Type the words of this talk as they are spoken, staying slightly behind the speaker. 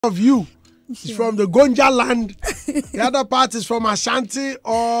of you is from the Gonja land. The other part is from Ashanti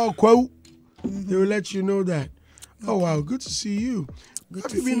or Kwau. They will let you know that. Oh, wow. Good to see you.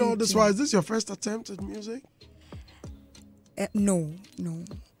 Have you been all this while? Is this your first attempt at music? No.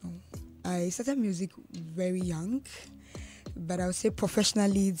 I started music very young, but I would say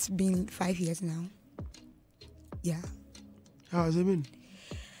professionally it's been 5 years now. Yeah. How has it been?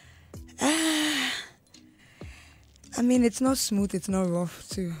 I mean, it's not smooth, it's not rough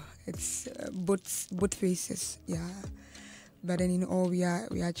too. It's both faces, yeah. But then in all, we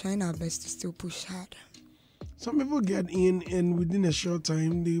are trying our best to still push hard. Some people get in and within a short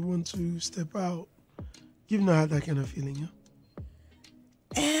time they want to step out. You've not had that kind of feeling, yeah?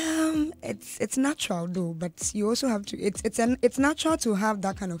 It's natural though, but you also have to. It's natural to have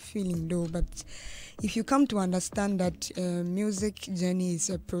that kind of feeling though, but if you come to understand that music journey is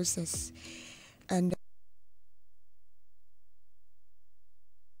a process, and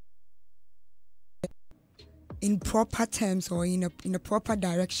in proper terms or in a proper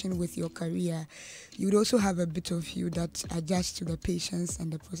direction with your career, you would also have a bit of you that adjusts to the patience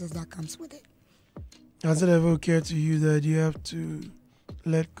and the process that comes with it. Has it ever occurred to you that you have to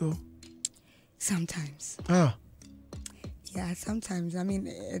let go? Sometimes. Ah. Yeah, sometimes. I mean,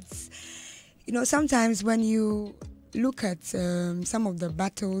 it's, sometimes when you look at some of the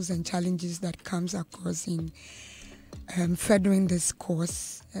battles and challenges that comes across in furthering this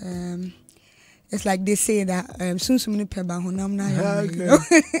course, it's like they say that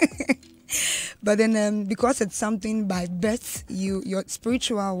but then because it's something by birth, you're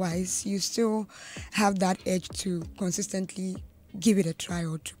spiritual wise, you still have that edge to consistently give it a try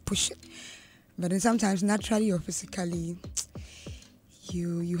or to push it. But then sometimes naturally or physically,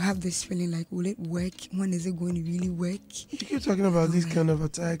 you have this feeling like, will it work? When is it going to really work? You keep talking about these kind of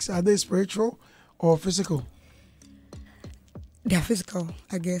attacks. Are they spiritual or physical? They're physical,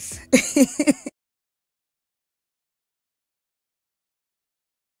 I guess.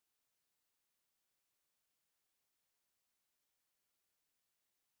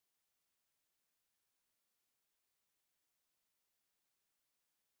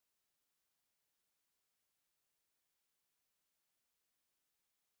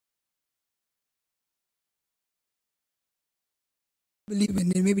 Believe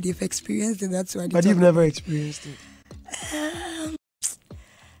in it. Maybe they've experienced it. That's why. But you've never experienced it. I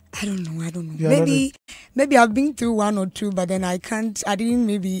don't know. Maybe I've been through one or two, but then I didn't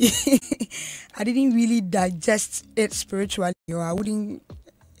really digest it spiritually, or I wouldn't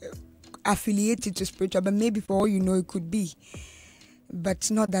affiliate it to spiritual. But maybe for all you know, it could be.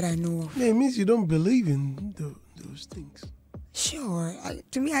 But not that I know of. Yeah, it means you don't believe in those things. Sure.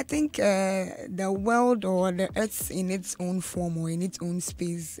 To me, I think the world or the earth in its own form or in its own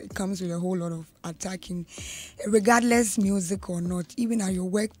space, it comes with a whole lot of attacking, regardless music or not, even at your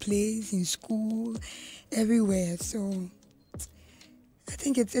workplace, in school, everywhere. So I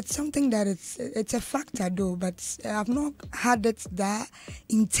think it's something that it's a factor though, but I've not had it that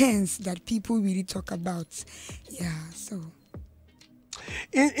intense that people really talk about. Yeah, so.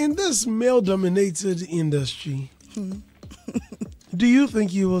 In this male-dominated industry, do you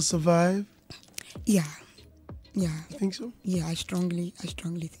think you will survive? Yeah. You think so? Yeah, I strongly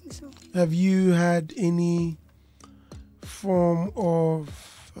think so. Have you had any form of,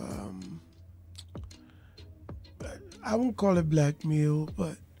 I won't call it blackmail,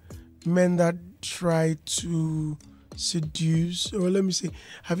 but men that try to seduce, or let me say,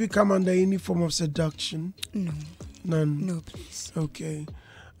 have you come under any form of seduction? No. None? No, please. Okay.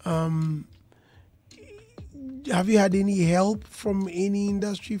 Have you had any help from any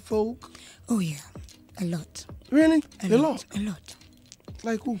industry folk? Oh yeah, a lot. Really? A lot.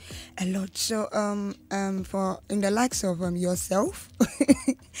 Like who? A lot. So for in the likes of yourself.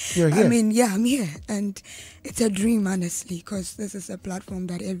 You're here. I mean, yeah, I'm here, and it's a dream, honestly, because this is a platform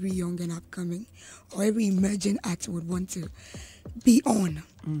that every young and upcoming or every emerging artist would want to be on.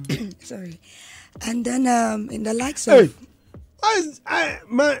 Sorry, and then in the likes of. I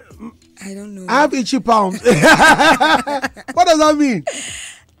don't know. I have itchy palms. What does that mean?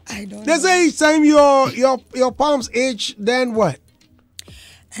 I don't know. They say each time your palms itch, then what?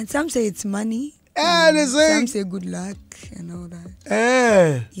 And some say it's money. And they say some say good luck and all that.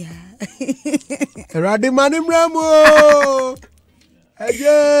 Yeah. Radi manim remo.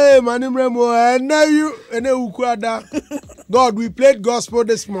 Hey, manim remo. And now you and God, we played gospel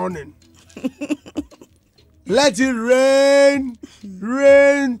this morning. Let it rain.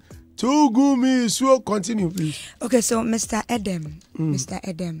 To gumi. So continue, please. Okay, so Mr. Edem,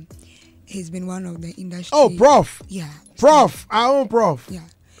 he's been one of the industry. Oh, Prof. Yeah. Prof. Our own Prof. Yeah.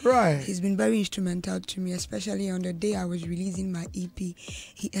 Right. He's been very instrumental to me, especially on the day I was releasing my EP.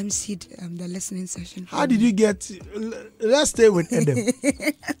 He emceed the listening session. How did you get... Let's stay with Adam.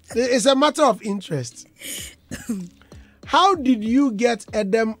 It's a matter of interest. How did you get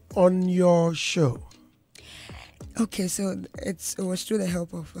Adam on your show? Okay, so it was through the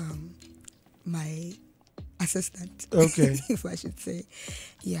help of my assistant. Okay. If I should say.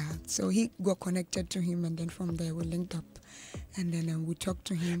 Yeah, so he got connected to him, and then from there we linked up, and then we talked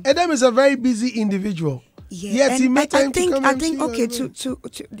to him. Adam is a very busy individual. Yeah, Yes, he made time to come I and think see okay you.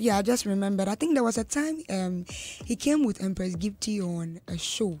 yeah, I just remembered. I think there was a time he came with Empress Gifty on a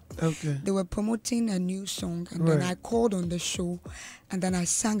show. Okay. They were promoting a new song, and then I called on the show, and then I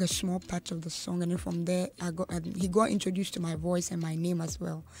sang a small part of the song, and then from there he got introduced to my voice and my name as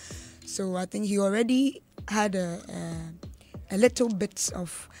well. So I think he already had a little bit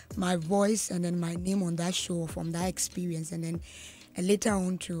of my voice and then my name on that show from that experience, and then later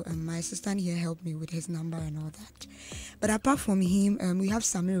on to my assistant here helped me with his number and all that. But apart from him, we have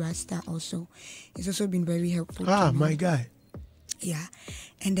Samir Rasta also. He's also been very helpful to me. My guy. Yeah.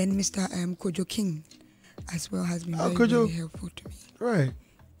 And then Mr. Kojo King as well has been very helpful to me. Right.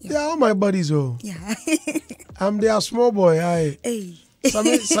 Yeah. They are all my buddies, oh. Yeah. I'm their small boy. Hey.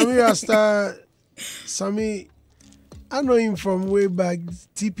 Samir Rasta, Sammy, I know him from way back,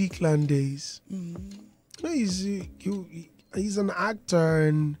 TP Clan days. He's an actor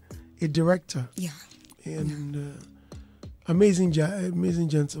and a director. Yeah. And amazing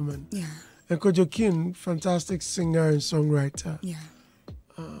gentleman. Yeah. And Kojo King, fantastic singer and songwriter. Yeah.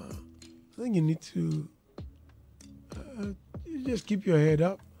 I think you need to you just keep your head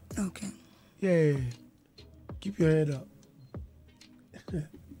up. Okay. Yeah. Keep your head up.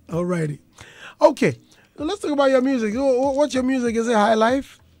 Alrighty. Okay. So let's talk about your music. What's your music? Is it high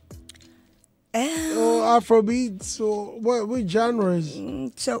life? Or Afrobeats? Or what genres?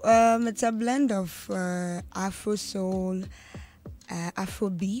 So it's a blend of Afro soul,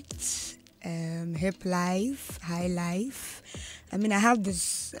 Afrobeats, hip life, high life. I mean, I have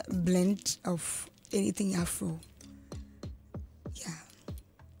this blend of anything Afro. Yeah.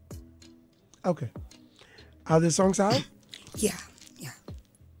 Okay. Are the songs out? Yeah.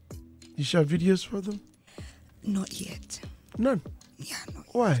 You shot videos for them? Not yet. None? Yeah, not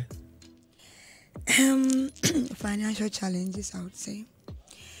yet. Why? Financial challenges, I would say,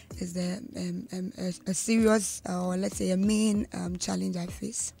 is a serious, or let's say a main challenge I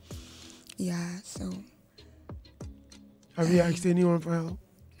face. Yeah, so. Have you asked anyone for help?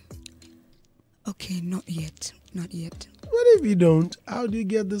 Okay, not yet. What if you don't? How do you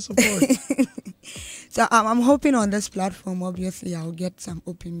get the support? So I'm hoping on this platform, obviously, I'll get some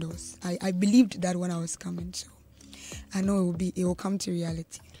open doors. I believed that when I was coming, so I know it will come to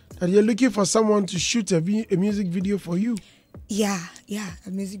reality. That you're looking for someone to shoot a music video for you? Yeah, a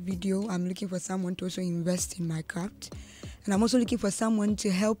music video. I'm looking for someone to also invest in my craft. And I'm also looking for someone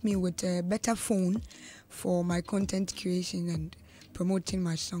to help me with a better phone for my content creation and promoting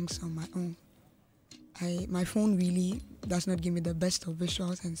my songs on my own. My phone really does not give me the best of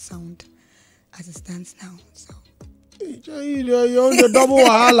visuals and sound as it stands now. So you're on the double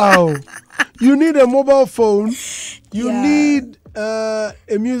wahala. You need a mobile phone. You need a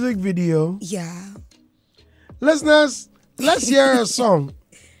music video. Yeah. Listeners, let's hear a song.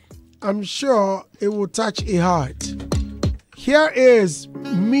 I'm sure it will touch a heart. Here is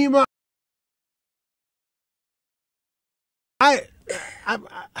Mima.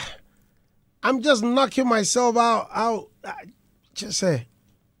 I'm just knocking myself out. Just say,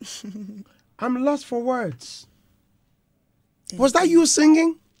 I'm lost for words. Was that you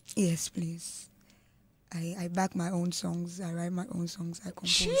singing? Yes, please. I back my own songs. I write my own songs. I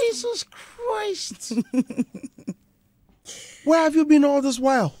compose. Jesus Christ. Where have you been all this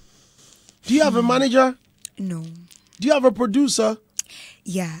while? Do you have a manager? No. Do you have a producer?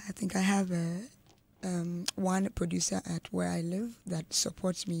 Yeah, I think I have one producer at where I live that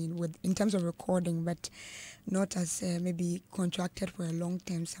supports me in terms of recording, but not as maybe contracted for a long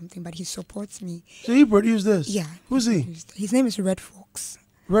term something, but he supports me. So he produced this? Yeah. Who's he? His name is Red Fox.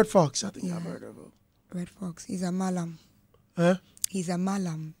 Red Fox, I think I've heard of him. Red Fox. He's a Malam. Huh? He's a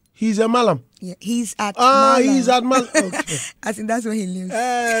Malam. He's a Malam? Yeah, he's at Malam. He's at Malam. Okay. I think that's where he lives.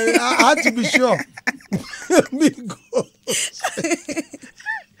 I had to be sure.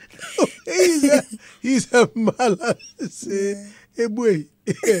 He's a Malam. Say, hey boy.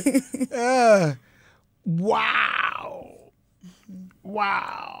 Wow.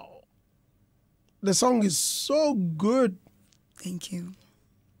 Wow. The song is so good. Thank you.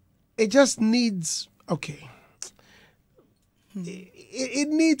 It just needs, okay. It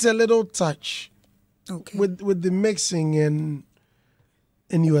needs a little touch. Okay. With the mixing and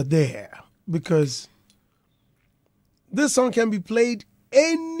and you are there, because this song can be played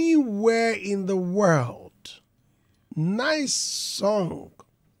anywhere in the world. Nice song.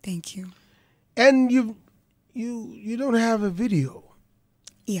 Thank you. And you don't have a video.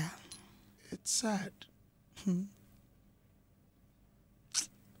 Yeah. It's sad.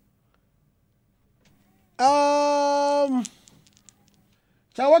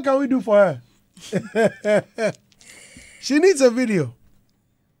 So what can we do for her? She needs a video.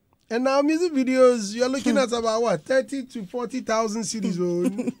 And now music videos, you're looking at about what? 30 to 40,000 CDs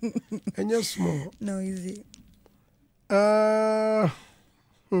old. And you're small. No, easy.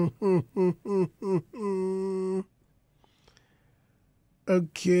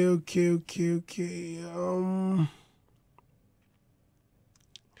 Okay.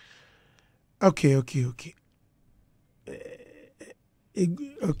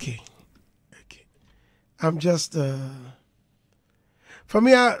 Okay. I'm just for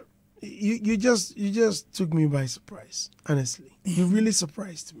me, you just took me by surprise. Honestly, you really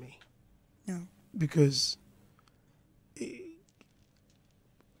surprised me. No. Because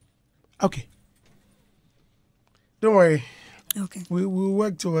okay, don't worry. Okay. We'll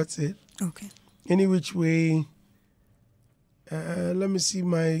work towards it. Okay. Any which way. Let me see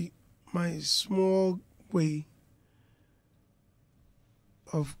my small way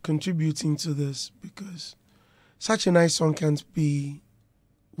of contributing to this, because such a nice song can't be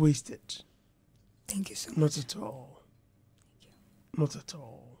wasted. Thank you so much. Not at all. Not at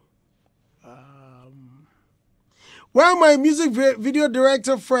all. Where are my music video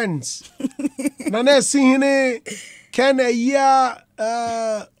director friends? Nana singing Ken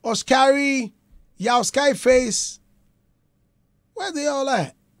Oscari, Oscar Face. Where they all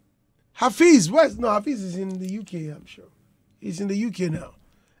at? Hafiz, Hafiz is in the UK, I'm sure. He's in the UK now.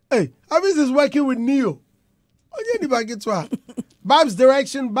 Hey, Hafiz is working with Neo. Oh, anybody get to her? Babs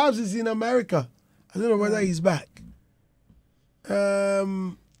direction. Babs is in America. I don't know whether he's back.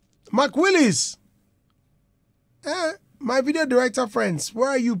 Mark Willis. My video director friends, where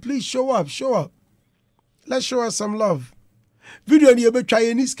are you? Please show up. Let's show us some love. Video ni ebe try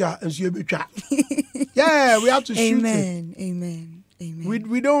eniska and so ebe try. Yeah, we have to shoot it. Amen.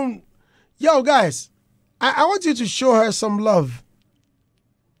 We don't. Yo, guys, I want you to show her some love.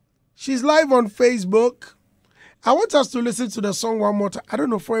 She's live on Facebook. I want us to listen to the song one more time. I don't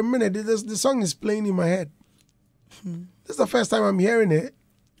know, for a minute. The song is playing in my head. This is the first time I'm hearing it.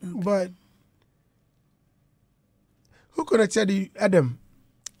 Okay. But who connected you? Adam?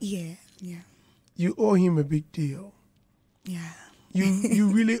 Yeah. You owe him a big deal. Yeah.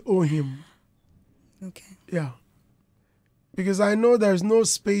 You really owe him. Okay. Yeah. Because I know there's no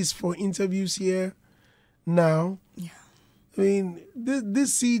space for interviews here now. Yeah. I mean,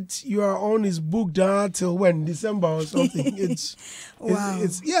 this seat you are on is booked till when? December or something. Wow.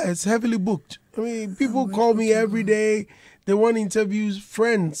 It's heavily booked. I mean, people call me every day. They want interviews,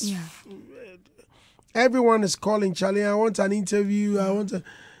 friends. Yeah. Everyone is calling, Charlie, I want an interview.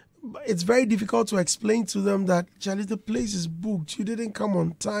 It's very difficult to explain to them that, Charlie, the place is booked. You didn't come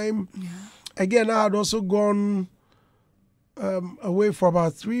on time. Yeah. Again, I had also gone away for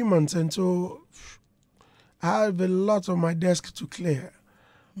about 3 months, and so I have a lot on my desk to clear.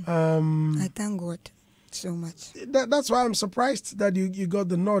 I thank God so much. That's why I'm surprised that you got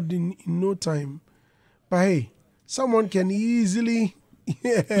the nod in no time. But hey, someone can easily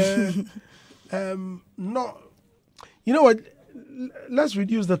not. You know what? Let's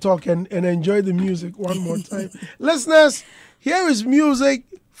reduce the talk and enjoy the music one more time. Listeners, here is music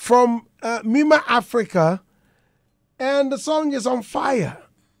from Mima Africa, and the song is on fire.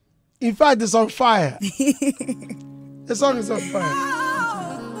 In fact, it's on fire. The song is on fire.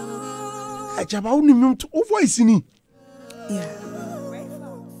 Yeah.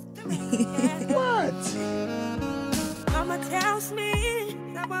 What? Mama tells me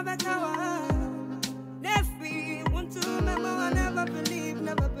that I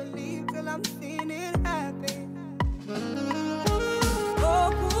never believe till I'm seeing it happen.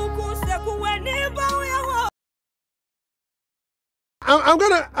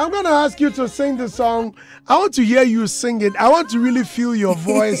 I'm gonna ask you to sing the song. I want to hear you sing it. I want to really feel your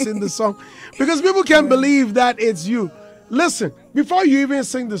voice in the song, because people can't believe that it's you. Listen, before you even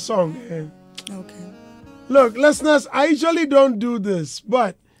sing the song. Okay. Look, listeners, I usually don't do this,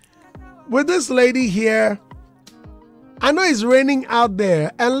 but with this lady here, I know it's raining out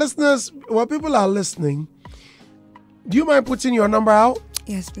there, and listeners, while people are listening, do you mind putting your number out?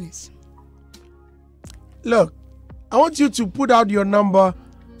 Yes, please. Look, I want you to put out your number.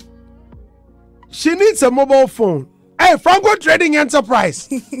 She needs a mobile phone. Hey, Franco Trading Enterprise.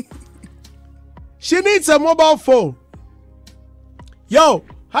 She needs a mobile phone. Yo,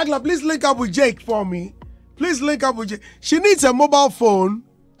 Hagla, please link up with Jake for me. Please link up with Jake. She needs a mobile phone.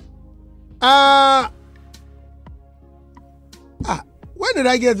 When did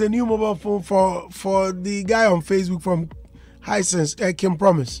I get a new mobile phone for the guy on Facebook from Hisense, Kim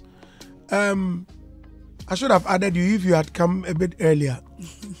Promise? I should have added you if you had come a bit earlier.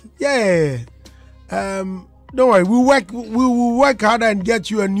 Yeah. Don't worry, we will work harder and get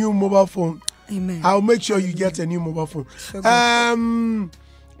you a new mobile phone. Amen. I'll make sure you get a new mobile phone.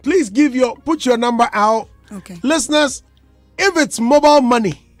 Please put your number out. Okay. Listeners, if it's mobile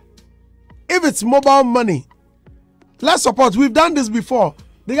money, let's support. We've done this before.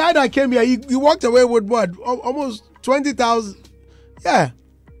 The guy that came here, he walked away with what? Almost 20,000. Yeah.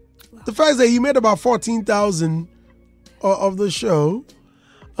 Wow. The first day he made about 14,000 of the show.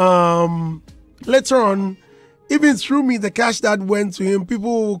 Later on, even through me, the cash that went to him,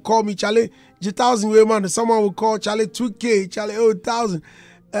 people will call me Charlie, 1,000 women. Someone will call Charlie 2K, Charlie 1,000.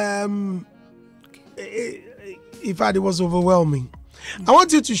 In fact, it was overwhelming. I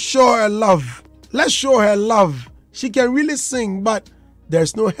want you to show her love. Let's show her love. She can really sing, but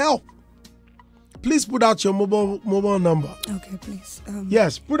there's no help. Please put out your mobile number. Okay, please.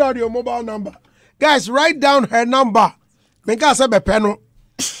 Yes, put out your mobile number. Guys, write down her number.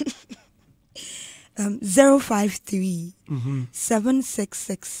 053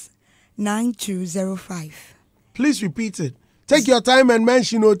 766 9205. Please repeat it. Take your time and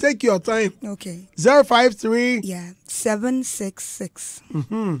mention. Take your time. Okay. 053. Yeah. 766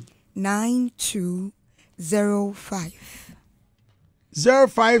 9205.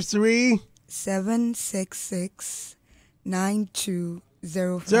 053 766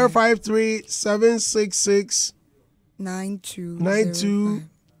 9205. 053 766 9205.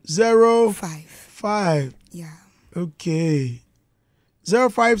 9205. Yeah. Okay.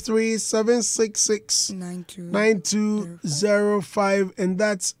 053 766 9205. And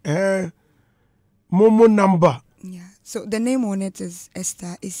that's her Momo number. Yeah. So the name on it is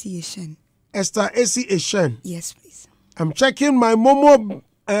Esther Esieshen. Esther Esieshen. Yes, please. I'm checking my Momo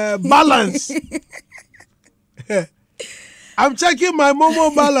balance. I'm checking my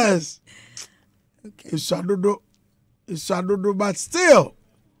Momo balance. Okay. It's Shadodo, but still,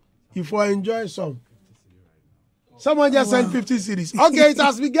 if I enjoy some. Someone just sent 50 CDs. Okay, it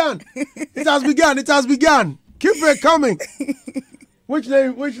has begun. It has begun. Keep it coming. Which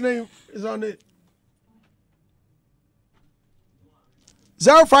name is on it?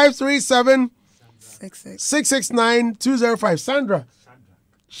 0537 669 205. Sandra.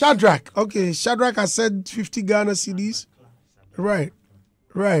 Shadrach. Okay, Shadrach has said 50 Ghana CDs. Right.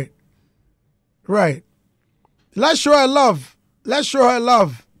 Let's show her love.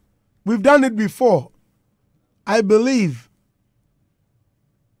 We've done it before. I believe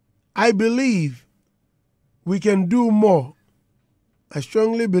we can do more. I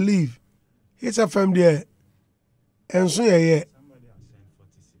strongly believe. It's a family there. And so, yeah.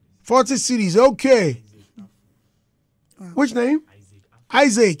 40 cities. Okay. Wow. Which name?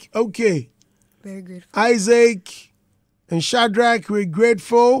 Isaac. Okay. Very grateful. Isaac and Shadrach, we're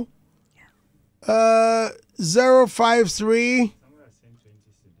grateful. 053.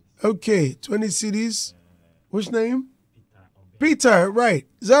 Okay, 20 cities. Which name? Peter, right.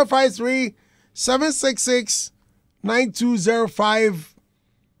 053 766 9205.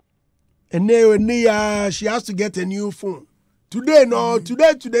 And now she has to get a new phone. Today.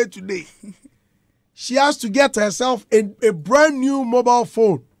 She has to get herself a brand new mobile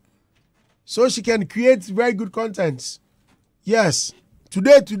phone so she can create very good contents. Yes.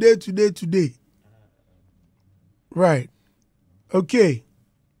 Today. Right. Okay.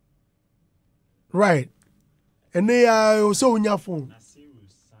 Right. And they are also on your phone.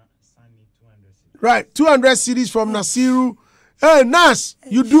 Right. 200 CDs from Nasiru. Hey, Nas,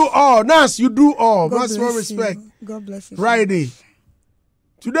 you do all. Much more respect. God bless you. Friday.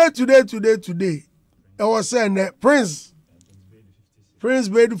 Today. I was saying that Prince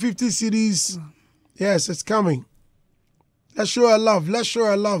made 50 CDs. Yes, it's coming. Let's show her love.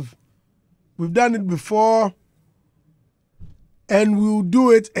 We've done it before. And we'll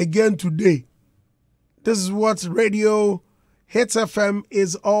do it again today. This is what Radio Hitz FM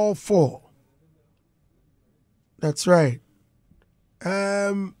is all for. That's right.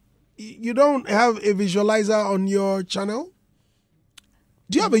 You don't have a visualizer on your channel?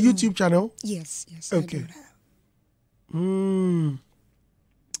 Do you have a YouTube channel? Yes. Okay. I do have.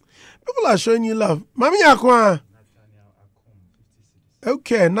 People are showing you love. Mami Akwa.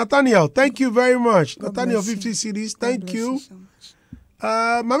 Okay, Nathaniel, thank you very much. God Nathaniel, bless 50 you. CDs. God Thank bless you. so much.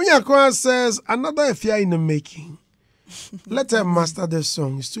 Mami Akwa says, another affair in the making. Let her master this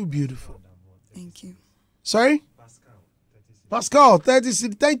song. It's too beautiful. Thank you. Sorry? Pascal, 30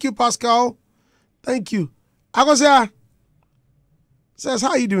 city. Thank you, Pascal. Thank you. Agosia says, how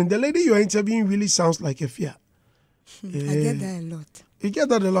are you doing? The lady you're interviewing really sounds like a fear. I get that a lot. You get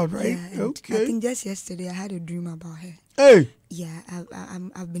that a lot, right? Yeah, Okay. I think just yesterday I had a dream about her. Hey. Yeah,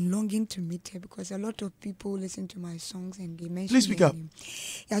 I've been longing to meet her because a lot of people listen to my songs and they mention Please speak her up. name.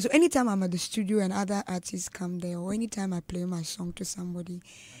 Yeah, so anytime I'm at the studio and other artists come there, or anytime I play my song to somebody,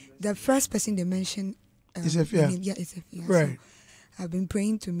 the first person they mention Is a fear. yeah, it's a fear. Right. So I've been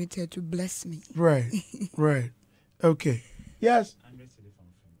praying to meet her to bless me. Right. Right. Okay. Yes.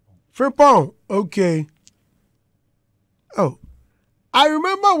 Frimpong. Okay. Oh. I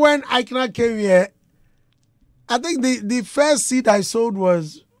remember when I came here, I think the first seed I sold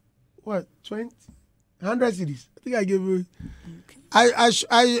was what, 100 CDs. I think I gave you.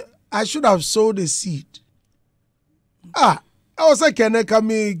 Okay. I should have sold a seed. I was like, can I come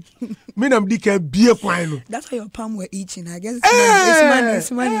in? I'm DK beer wine. That's why your palm were itching. I guess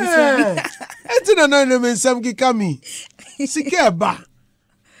it's money. It's not some kami. Sike ba.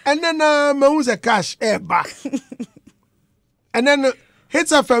 And then who's a cash ba. And then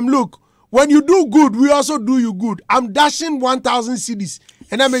Hitz FM, look, when you do good, we also do you good. I'm dashing 1,000 CDs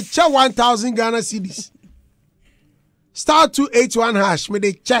and I'm a check 1,000 Ghana CDs. Star 281 hash, me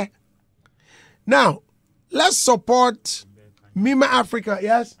they check. Now, let's support Mima Africa,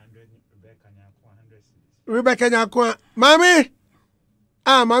 yes? Rebecca Nyakwa. Mommy?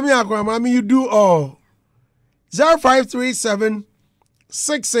 Mommy, you do all. 0537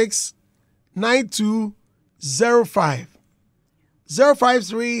 66 9205.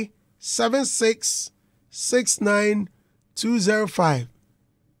 053 76 69 205.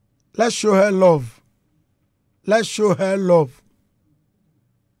 Let's show her love. Let's show her love.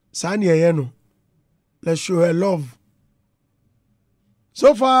 Sanya Yeno. Let's show her love.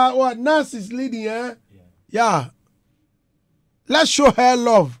 So far, what? Nas is leading, eh? Yeah. Let's show her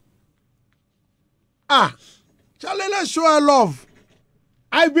love. Charlie, let's show her love.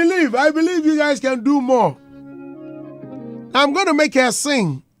 I believe you guys can do more. I'm going to make her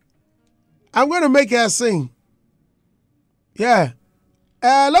sing. Yeah.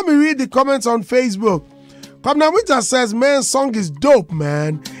 Let me read the comments on Facebook. Pamna Winter says, man, song is dope,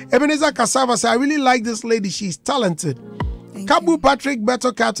 man. Ebenezer Cassava says, I really like this lady. She's talented. Kabu Patrick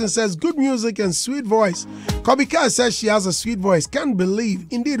Beto Captain says, good music and sweet voice. Kobika says she has a sweet voice. Can't believe.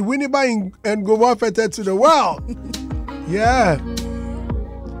 Indeed, Winneba and Gowafete to the world. Yeah.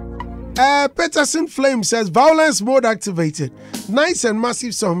 Peterson Flame says, violence mode activated. Nice and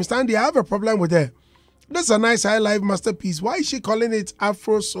massive song. Mr. Andy, I have a problem with her. That's a nice high life masterpiece. Why is she calling it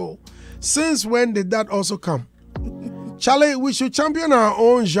Afro Soul? Since when did that also come? Charlie, we should champion our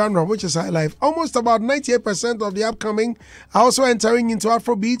own genre, which is high life. Almost about 98% of the upcoming are also entering into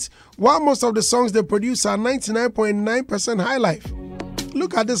Afrobeats, while most of the songs they produce are 99.9% high life.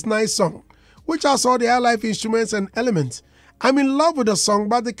 Look at this nice song, which has all the high life instruments and elements. I'm in love with the song,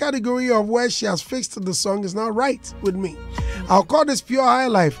 but the category of where she has fixed the song is not right with me. I'll call this pure high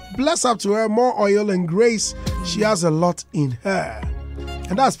life. Bless up to her, more oil and grace. She has a lot in her.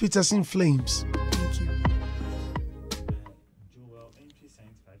 And that's Peterson Flames. Thank you.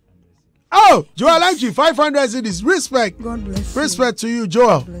 Oh, Joel Entry, 500 CDs. Respect. God bless you. Respect to you,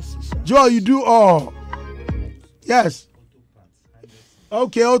 Joel. Bless you, sir. Joel, you do all. Yes.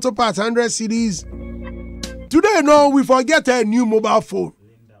 Okay, Auto Parts, 100 CDs. Today, no, we forget a new mobile phone.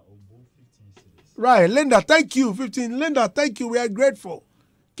 Right, Linda, thank you. 15. Linda, thank you. We are grateful.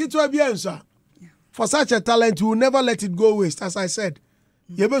 Kitwa bien, sir. For such a talent, we will never let it go waste, as I said.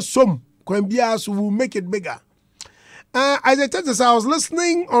 You have some, so we'll make it bigger. As I told you, I was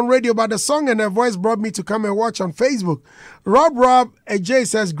listening on radio about the song and her voice brought me to come and watch on Facebook. Rob AJ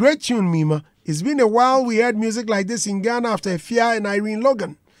says, great tune, Mima. It's been a while we heard music like this in Ghana after Afia and Irene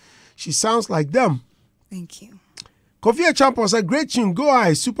Logan. She sounds like them. Thank you. Kofi Champo said, great tune, go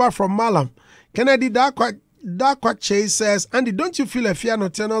high, super from Malam. Kennedy Darkwak Chase says, Andy, don't you feel Afia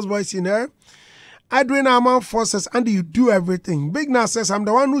Notena's voice in her? Adrian Armand Force says, Andy, you do everything. Big Nas says, I'm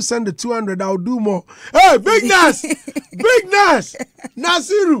the one who sent the 200, I'll do more. Hey, Big Nas! Big Nas!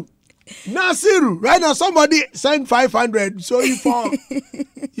 Nasiru! Right now, somebody sent 500, so you fall.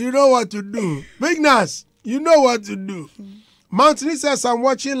 You know what to do. Big Nas, you know what to do. Mountain says, I'm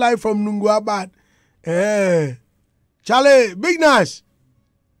watching live from Nunguabad. Hey, Charlie, Big Nas,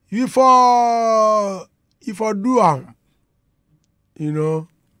 you for do you know.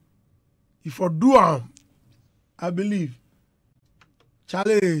 If I do I believe.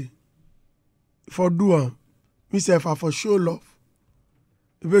 Charlie, if I do myself, I for show love.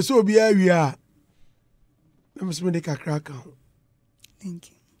 If it's so be here we are, let me make a crack.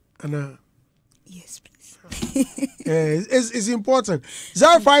 Thank you. And Yes, please. It's important.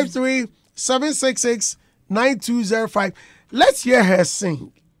 053-766-9205. Let's hear her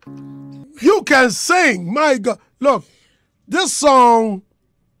sing. You can sing, my God. Look, this song,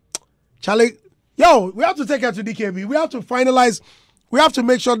 Charlie, yo, we have to take her to DKB. We have to finalize. We have to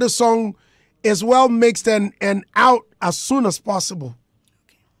make sure this song is well mixed and out as soon as possible.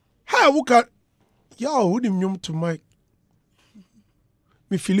 Hey, look at, yo, who did you to Mike?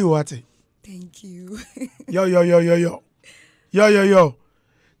 Me feel you what? Thank you. Yo.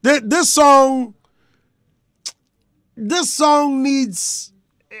 This song needs.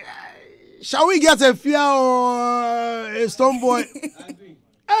 Shall we get a fear or a stone boy?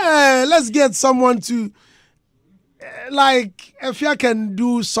 Hey, let's get someone to like if you can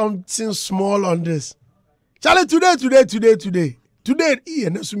do something small on this. Charlie, today.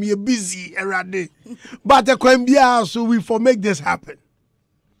 Ian, so me busy every day, but the can be so we for make this happen.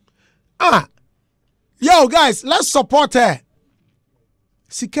 Yo, guys, let's support her.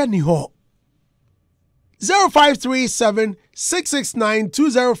 Sikani ho.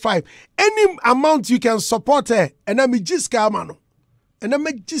 0537-669-205. Any amount you can support her, and I'm just man. And I'm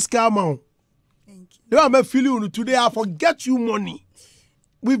just man. Thank you. I'm feeling today. I forget you money.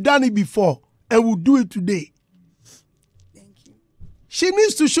 We've done it before, and we'll do it today. Thank you. She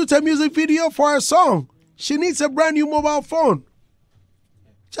needs to shoot a music video for her song. She needs a brand new mobile phone.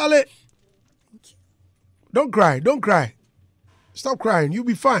 Charlie, don't cry. Stop crying. You'll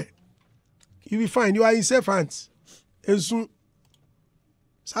be fine. You are in safe hands. And soon,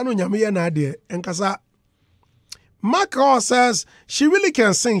 Sano Nyamiya Nadia and Kasa. Mark says she really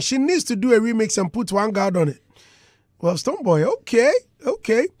can sing. She needs to do a remix and put one guard on it. Well, Stoneboy,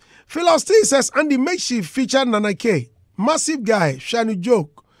 okay. Philosophy says Andy makes she feature Nana K. Massive guy, Shanu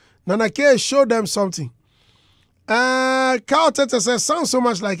joke. Nana K showed them something. Carl Tete says, sounds so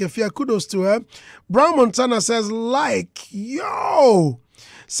much like a fear. Kudos to her. Brown Montana says, like, yo.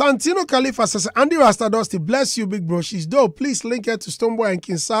 Santino Khalifa says, Andy Rastadusty, bless you, big bro. She's dope. Please link her to Stoneboy and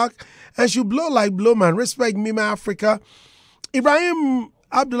Kinsak. And she'll blow like blow, man. Respect Mima Africa. Ibrahim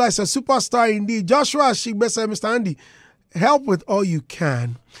Abdullah says, superstar indeed. Joshua Shigbe says, Mr. Andy, help with all you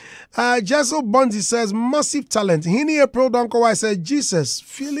can. Jessel Bonzi says, massive talent. Hini April Donkowa says, Jesus,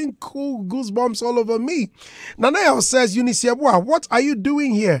 feeling cool, goosebumps all over me. Nanael says, Unisiabua, what are you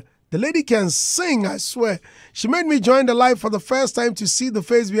doing here? The lady can sing, I swear. She made me join the live for the first time to see the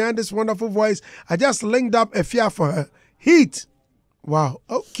face behind this wonderful voice. I just linked up a fear for her. Heat. Wow,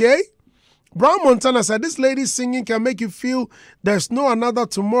 okay. Brown Montana said, this lady singing can make you feel there's no another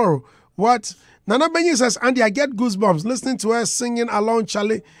tomorrow. What? Nana Benny says, Andy, I get goosebumps listening to her singing along,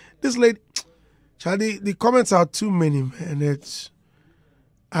 Charlie. This lady, Charlie, the comments are too many, man. It's,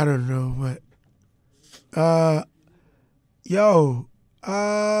 I don't know, but,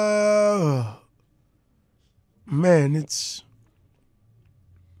 man, it's,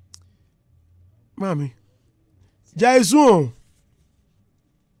 mommy, Jaisun,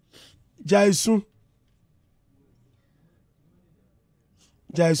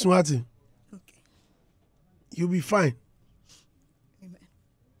 Hati. Okay. You'll be fine.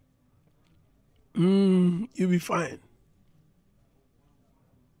 You'll be fine.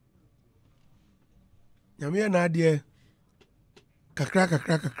 Nyamiya Nadia.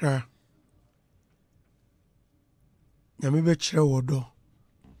 Kakra. Nyami be chere wodo.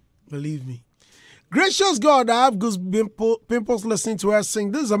 Believe me. Gracious God, I have goose pimples listening to her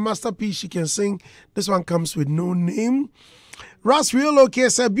sing. This is a masterpiece she can sing. This one comes with no name. Ras Real OK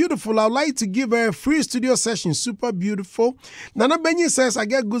said, beautiful. I'd like to give her a free studio session. Super beautiful. Nana Benny says, I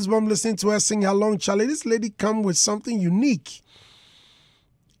get goosebumps listening to her sing along, Charlie. This lady come with something unique.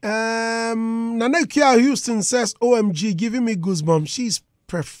 Nana Kia Houston says, OMG, giving me goosebumps. She's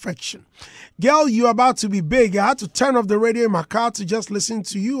perfection. Girl, you're about to be big. I had to turn off the radio in my car to just listen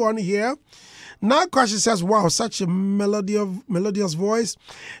to you on here. Now Kwashi says, wow, such a melodious voice.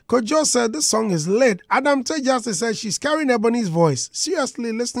 Kojo said, this song is lit. Adam T. Justice says, she's carrying Ebony's voice.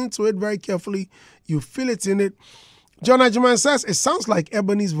 Seriously, listening to it very carefully, you feel it in it. John Ajuman says, it sounds like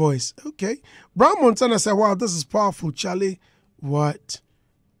Ebony's voice. Okay. Brown Montana said, wow, this is powerful, Charlie. What?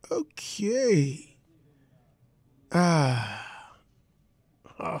 Okay.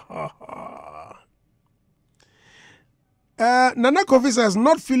 Nana Kofi says,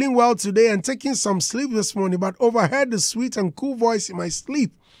 not feeling well today and taking some sleep this morning, but overheard the sweet and cool voice in my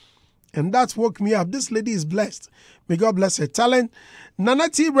sleep. And that woke me up. This lady is blessed. May God bless her talent. Nana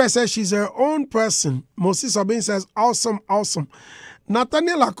Tibra says she's her own person. Moses Sabin says, awesome.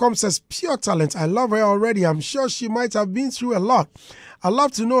 Nathaniel Lacombe says, pure talent. I love her already. I'm sure she might have been through a lot. I'd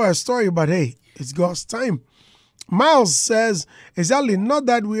love to know her story, but hey, it's God's time. Miles says, exactly, not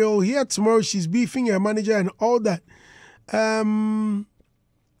that we'll hear tomorrow she's beefing her manager and all that.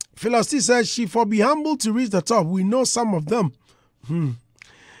 Philosophy says, she for be humble to reach the top. We know some of them.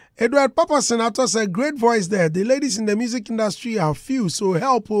 Edward Papa Senator said, great voice there. The ladies in the music industry are few, so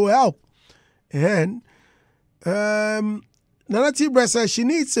help will help. And Nana Tibra says, she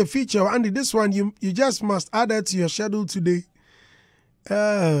needs a feature. Andy, this one, you just must add it to your schedule today.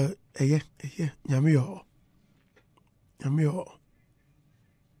 Nyamio.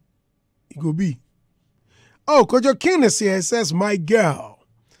 You go be. Oh, Kojo King is here. It says, my girl.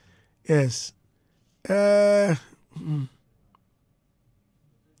 Yes.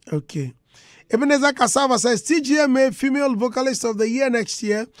 Okay. Ebenezer Cassava says, TGMA Female Vocalist of the Year next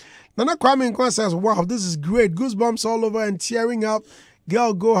year. Nana Kwame Nkwan says, wow, this is great. Goosebumps all over and tearing up.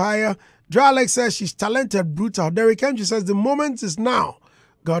 Girl, go higher. Dralex says, she's talented, brutal. Derek Kendrick says, the moment is now.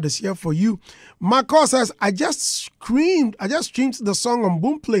 God is here for you. Marco says, I just streamed the song on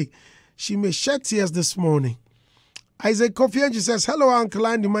Boomplay. She may shed tears this morning. Isaac Kofianji says, hello, Uncle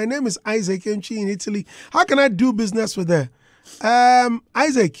Andy. My name is Isaac Mchi in Italy. How can I do business with her?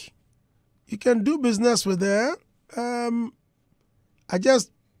 Isaac, you can do business with her. I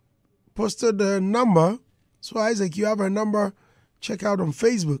just posted a number. So, Isaac, you have her number. Check out on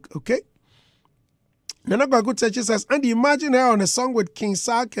Facebook, okay? Nana Gwagutechi says, Andy, imagine her on a song with King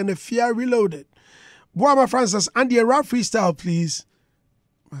Sark and a Fear Reloaded. Boama Francis says, Andy, a rap freestyle, please.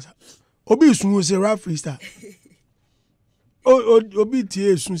 Obi Usungu say rap freestyle. Obi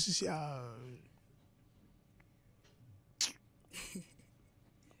Tie Usungu.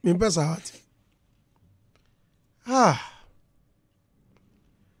 Me pesa heart.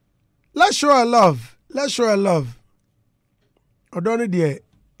 Let's show her love. Let's show her love. Odoni de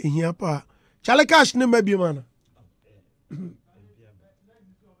ehia pa. Chale cash ne maybe man.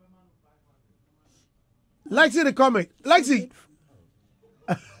 Lexi the comment. Lexi.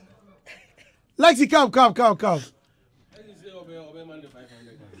 Lexi, come.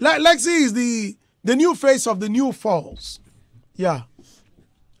 Lexi is the new face of the new Falls. Yeah.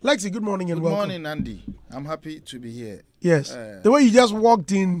 Lexi, good morning and welcome. Good morning, Andy. I'm happy to be here. Yes. The way you just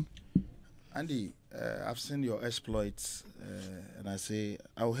walked in. Andy, I've seen your exploits and I say,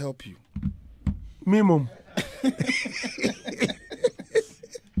 I'll help you. Minimum.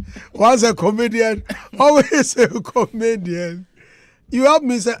 Once a comedian, always a comedian. You help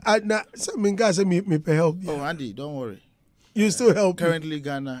me say, some guys say me pay help. Oh, Andy, don't worry. You still help. Currently,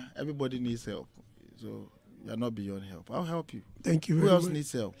 Ghana, everybody needs help. So you're not beyond help. I'll help you. Thank you very much. Who else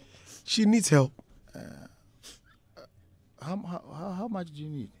needs help? She needs help. How much do you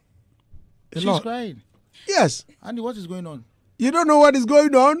need? She's crying. Yes. Andy, what is going on? You don't know what is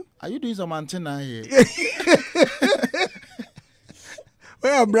going on? Are you doing some antenna here?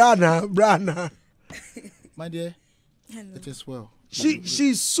 Well, Brana. My dear, Hello. it is well.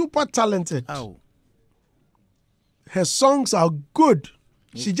 She's super talented. Ow. Her songs are good.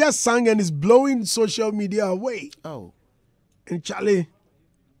 She just sang and is blowing social media away. Oh. And Charlie,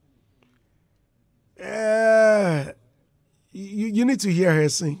 you need to hear her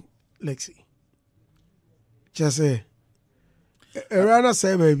sing, Lexi. Just say, Rana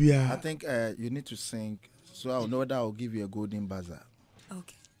say, baby. I think you need to sing, so I'll know that I'll give you a golden buzzer.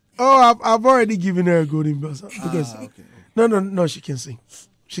 Okay. Oh, I've already given her a golden buzzer. Because Okay. No, she can sing.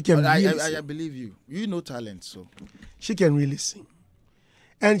 She can really sing. I believe you. You know talent, so. She can really sing.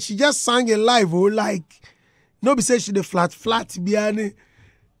 And she just sang it live, like, nobody say she the flat, behind.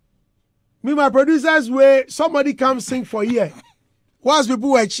 Me, my producers, where somebody come sing for here. Once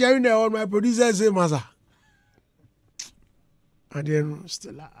people were cheering her on, my producers say, Maza. And then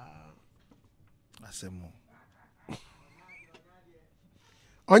still, I say more.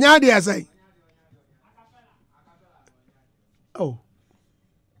 Onyadi, I say. Oh.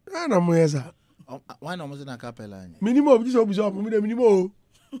 I don't know. Why not was in a capella? Minimum, this is up with the minimum.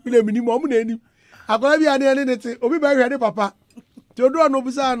 With the minimum, I got to be an anything. Obi by ready, Papa. Theodore no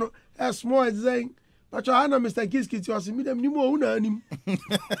Bizano, as small as saying, but your Anna, Mr. Kiskit, you are seeing them minimum.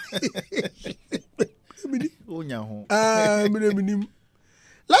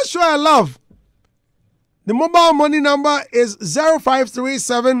 Let's show her love. The mobile money number is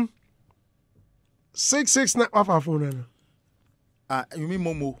 0537 669. What's our phone number? You mean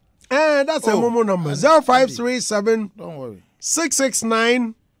Momo? That's a Momo number. 0537 Don't worry.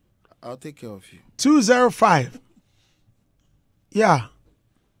 669. I'll take care of you. 205. Yeah.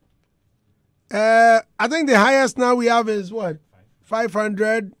 I think the highest now we have is what?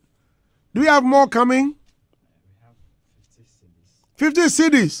 500. Do we have more coming? We have 50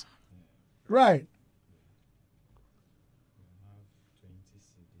 cities. Right. We have 20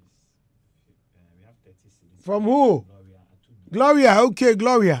 CDs. We have 30 CDs. From who? Gloria, Gloria. Okay,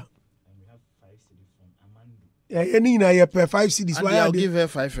 Gloria. and we have 5 CDs from Amando. Yeah, any na you pay 5 CDs. And I'll give her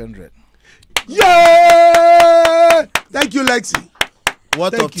 500. Yeah! Thank you, Lexi.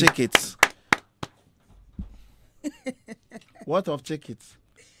 What Thank of you. tickets? What of tickets?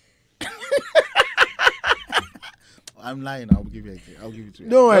 I'm lying. I'll give you. I'll give it to you.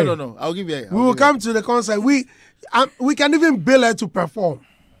 Don't worry. No. I'll give you. We will come to the concert. We can even bill her to perform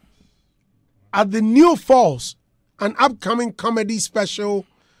at the New Falls, an upcoming comedy special.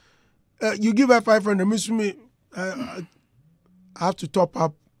 You give her 500. Miss me, I have to top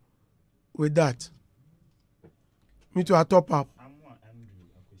up with that. Me too. I top up. I'm one Andrew.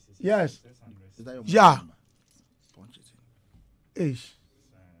 Okay, Yes. 600. Is that your Yeah. number? Punch it in. Ish.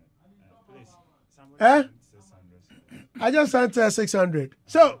 Please, somebody Eh? send 600. I just sent her 600.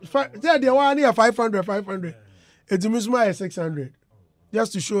 So there the one here 500. It's Miss 600.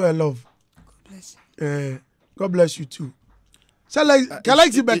 Just to show her love. God bless you. God bless you too. So like, can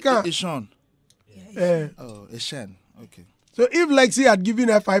Lexi Becca? It's Sean. Oh, it's Sean. Okay. So if Lexi had given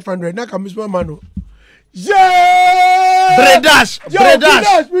her 500, now can Miss Mano. Yeah! Bredash.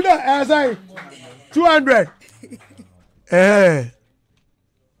 Bredash. Sorry. 200.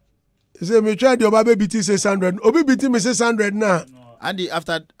 You say me try the Obabe BT 600. Obi BT me 600 now. Andy,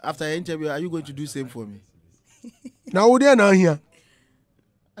 after the interview, are you going to do same for me? Now we there now here.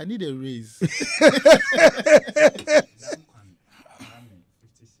 I need a raise.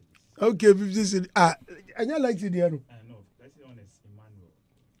 Okay, 50 cedi. And you like it there. No, that's the honest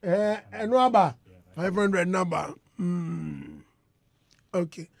Emmanuel. And what about 500 number?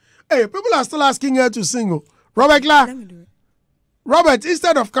 Okay. Hey, people are still asking her to sing. Oh. Robert Let Clark. me do it. Robert,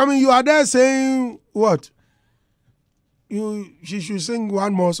 instead of coming, you are there saying what? She should sing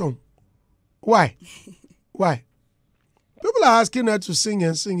one more song. Why? Why? People are asking her to sing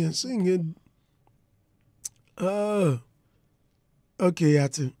and sing and sing. Okay,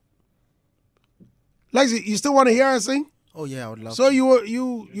 Yati. Lexi, you still want to hear her sing? Oh yeah, I would love. So to.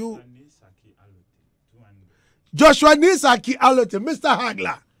 you Joshua Nisaki Alote, Mr.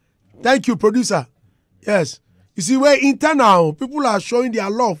 Hagler. Thank you, producer. Yes. You see, we're internal. People are showing their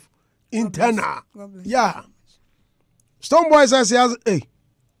love. Internal. God bless. Yeah. Stoneboy says he has. Hey.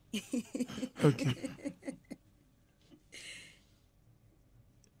 Okay.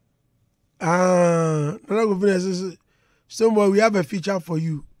 Stoneboy, we have a feature for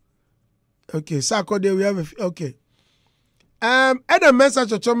you. Okay. Saturday, we have a. Okay. Adam Mensah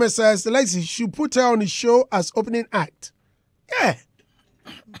Chochome says Lexi should put her on the show as opening act. Yeah.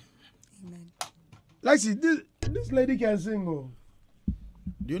 Amen. Lexi, this lady can sing. Oh.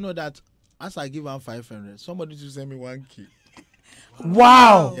 Do you know that as I give her 500, somebody to send me 1K?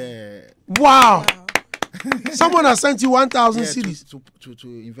 Wow. Yeah. Wow. Someone has sent you 1,000 Yeah, CDs. to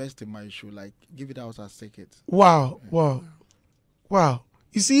invest in my show, like give it out as ticket. Wow. Wow. Wow.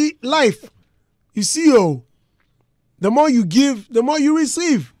 You see, life. You see, the more you give, the more you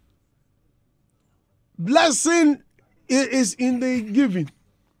receive. Blessing is in the giving.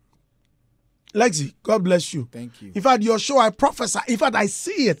 Lexi, God bless you. Thank you. In fact, your show, I prophesy. In fact, I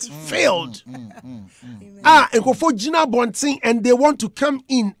see it failed. Amen. And go for Gina Bonting, and they want to come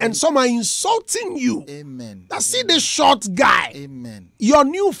in, and some are insulting you. Amen. Now, see this short guy. Amen. Your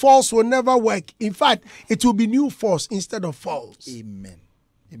new false will never work. In fact, it will be new false instead of false. Amen.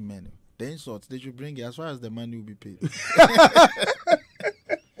 Amen. The insults they should bring it as far as the money will be paid.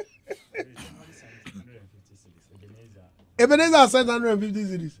 Ebenezer sent 150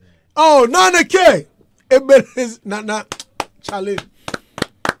 cities. Oh, Nana K. Ebenezer, Charlie.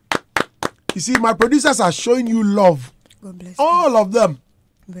 You see, my producers are showing you love. God bless you. All of them.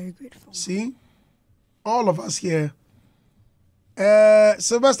 I'm very grateful. See? All of us here.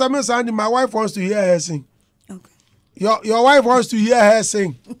 Sylvester Miss Andy, my wife wants to hear her sing. Okay. Your wife wants to hear her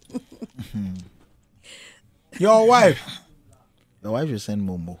sing. Your wife. The wife will send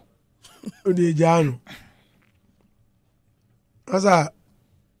Momo. Udejano. Asa.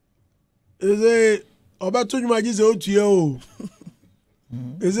 Is it Obeto Nyuma Jize Otuye o?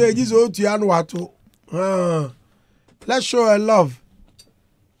 Is it Jize Otuye anu wato? Let's show her love.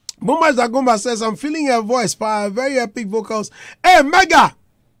 Muma Zagomba says, I'm feeling her voice, power, very epic vocals. Hey, Mega!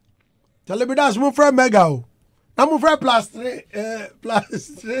 Tell me that's my friend Mega. I'm my friend plus 3.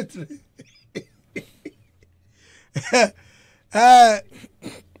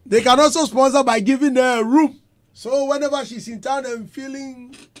 They can also sponsor by giving her a room. So whenever she's in town and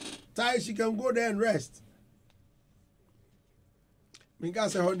feeling tired, she can go there and rest. I'm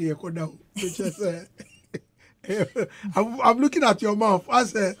looking at your mouth. I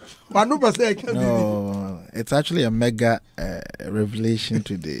said, no, it's actually a mega revelation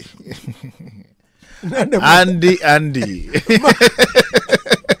today. Andy.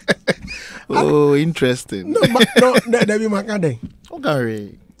 Oh, interesting. No, Debbie Makade.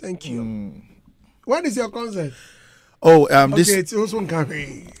 Okay. Thank you. When is your concert? Oh, Okay, this. it's also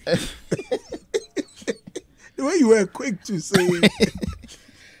Nkari. The way you were quick to say it.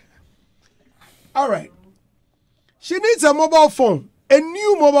 All right. She needs a mobile phone, a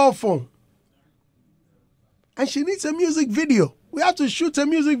new mobile phone. And she needs a music video. We have to shoot a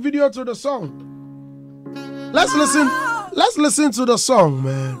music video to the song. Let's listen to the song,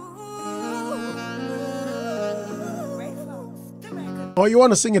 man. Or you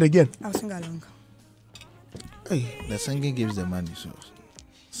want to sing it again? I'll sing along. Hey. The singing gives the money, so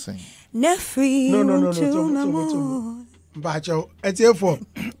sing. No. Bacho, it's here for.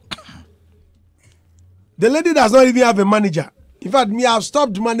 The lady does not even have a manager. In fact, me, I've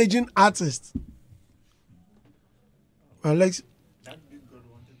stopped managing artists. Alex,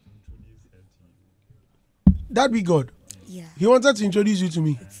 that be God. Yeah. He wanted to introduce you to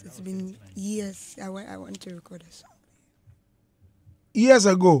me It's been years. I want to record a song. years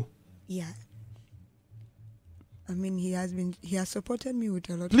ago. Yeah. I mean, he has supported me with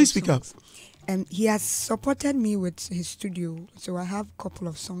a lot. Please of speak up. songs. And he has supported me with his studio. So I have a couple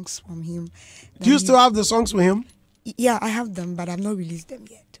of songs from him. Do you still have the songs with him? Yeah, I have them, but I've not released them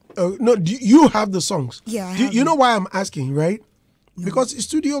yet. No, you have the songs. Yeah, I Do have you know them. why I'm asking, right? Because his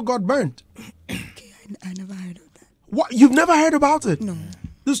studio got burnt. Okay, I never heard of that. What? You've never heard about it? No.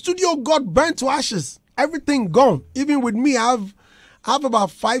 The studio got burnt to ashes. Everything gone. Even with me, I have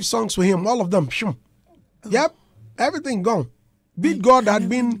about 5 songs with him. All of them. Shum. Yep. Everything gone. Beat God had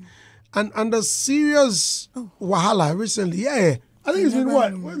been under serious wahala recently. Yeah. I think it's been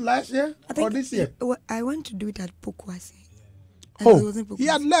what last year or this year? I want to do it at Pokwasi. Oh, he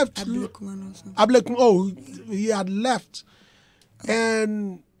had left. Ablekuma also. He had left.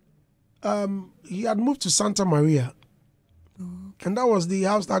 And he had moved to Santa Maria. And that was the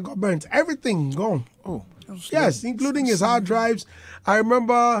house that got burnt. Everything gone. Oh. Yes, including his hard drives. I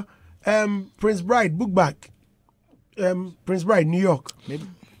remember Prince Bride, book back. Prince Bride, New York. Maybe.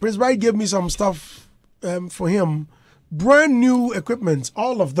 Prince Bride gave me some stuff for him. Brand new equipment,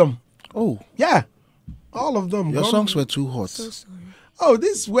 all of them. Oh. Yeah, all of them. Your gone. songs were too hot. So sorry. Oh,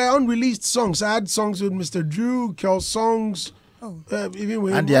 these were unreleased songs. I had songs with Mr. Drew, Kel songs. Oh. Even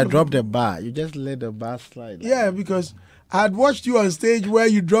with And they had dropped the bar. You just let the bar slide. Yeah, because I had watched you on stage where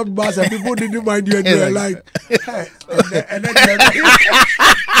you dropped bars and people didn't mind you and they were like, hey. and then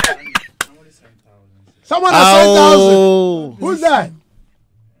someone has sent 1,000. Who's that?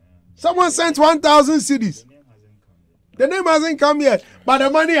 Someone sent 1,000 CDs. The name hasn't come yet, but the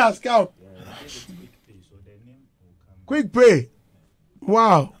money has come. Quick pay.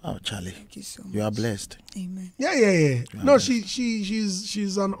 Wow. Oh, Charlie. Thank you so much. You are blessed. Amen. Yeah. No,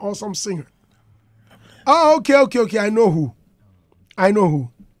 she's an awesome singer. Oh, okay. I know who.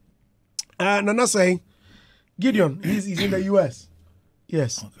 Nana saying, Gideon, he's in the US.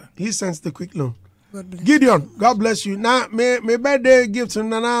 Yes. Okay. He sends the quick loan. God bless. Gideon, God bless you. Now, may birthday gift to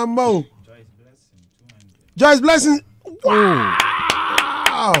Nana Mo. Joyce Blessing.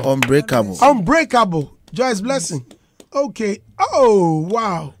 Wow. Unbreakable. Unbreakable. Joyce Blessing. Okay. Oh,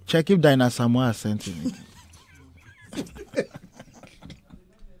 wow. Check if Dinah Samoa sent him.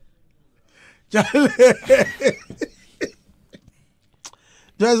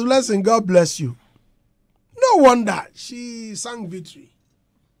 Joyce Blessing, God bless you. No wonder she sang Victory.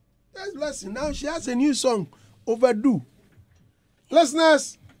 Joyce Blessing, now she has a new song, Overdue.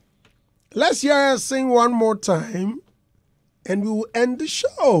 Listeners, let's hear her sing one more time and we will end the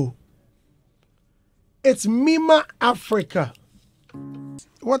show. It's Mima Africa.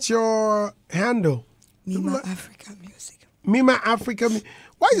 What's your handle? Mima Africa music. Mima Africa.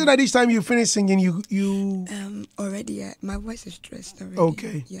 Why is it that each time you finish singing, you? Already, my voice is stressed already.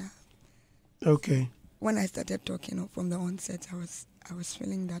 Okay. Yeah. Okay. When I started talking from the onset, I was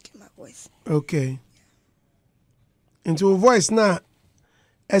feeling that in my voice. Okay. Into a voice now,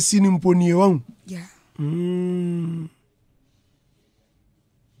 esinimponiewang. Yeah.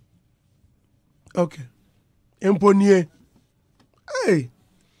 Okay. Imponie. Hey.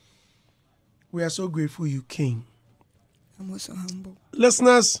 We are so grateful you came. I'm also humble.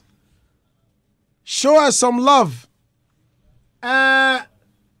 Listeners, show us some love. Yes,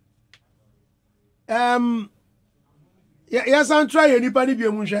 I'm trying anybody be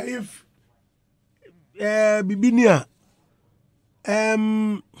if Bibinia.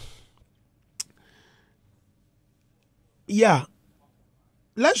 Yeah.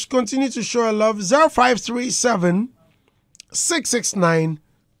 Let's continue to show our love. 0537 669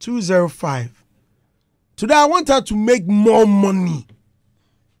 205. Today I want her to make more money.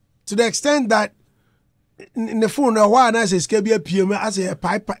 To the extent that in the phone now why I say skabia PM I say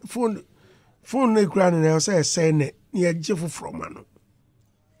pipe phone no crown and I say send near Jeff from man.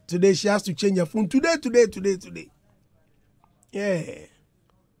 Today she has to change her phone. Today. Yeah.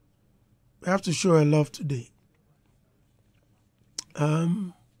 We have to show her love today.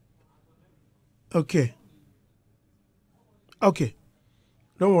 Okay.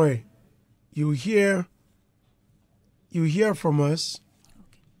 Don't worry. You hear from us.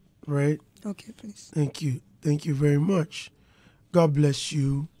 Right? Okay, please. Thank you. Thank you very much. God bless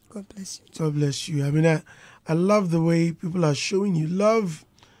you. God bless you. God bless you. I mean, I love the way people are showing you love.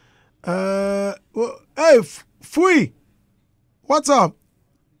 Well, hey, Fui, what's up?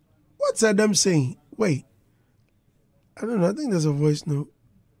 What's Adam saying? Wait, I don't know. I think there's a voice note.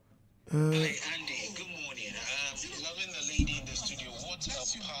 Hi, Andy. Good morning. Loving the lady in the studio. What a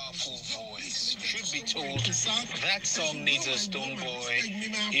powerful voice. Should be told that song needs a stone boy.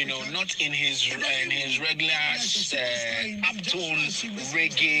 You know, not in his regular uptone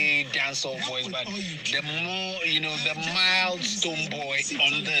reggae dancehall voice, but the more, the mild stone boy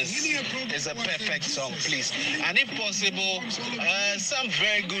on this is a perfect song, please. And if possible, some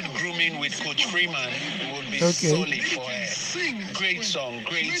very good grooming with Coach Freeman would be solid for her. Great song.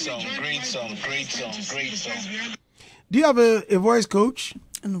 Do you have a voice coach?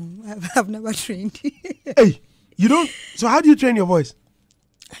 No, I've never trained. Hey, you don't? So how do you train your voice?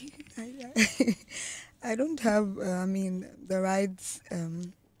 I don't have, the right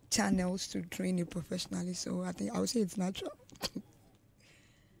channels to train it professionally, so I think I would say it's natural.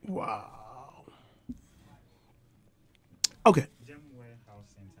 Wow. Okay.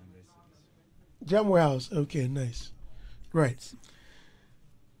 Gem Warehouse. Okay, nice. Right.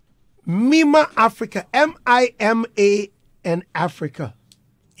 Mima Africa. Mima and Africa.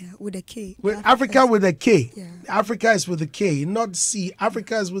 Yeah, with a K. With Africa with a K. Yeah. Africa is with a K, not C.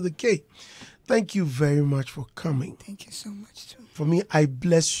 Africa is with a K. Thank you very much for coming. Thank you so much, too. For me, I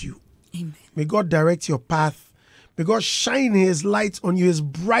bless you. Amen. May God direct your path. May God shine his light on you, his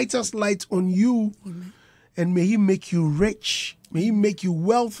brightest light on you. Amen. And may he make you rich. May he make you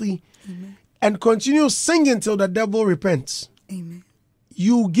wealthy. Amen. And continue singing till the devil repents. Amen.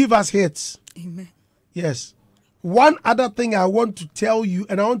 You give us hits. Amen. Yes. One other thing I want to tell you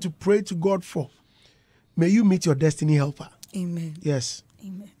and I want to pray to God for. May you meet your destiny helper. Amen. Yes.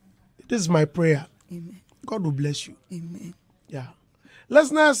 Amen. This is my prayer. Amen. God will bless you. Amen. Yeah.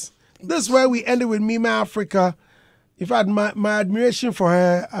 Listeners, this is where we ended with Mima Africa. In fact, my admiration for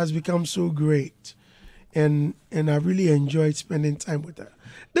her has become so great. And I really enjoyed spending time with her.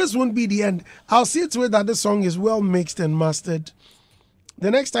 This won't be the end. I'll see to it that this song is well mixed and mastered.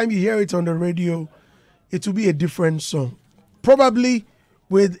 The next time you hear it on the radio, it will be a different song. Probably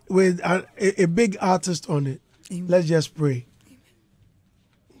with a big artist on it. Amen. Let's just pray. Amen.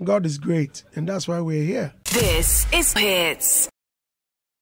 God is great, and that's why we're here. This is Hitz.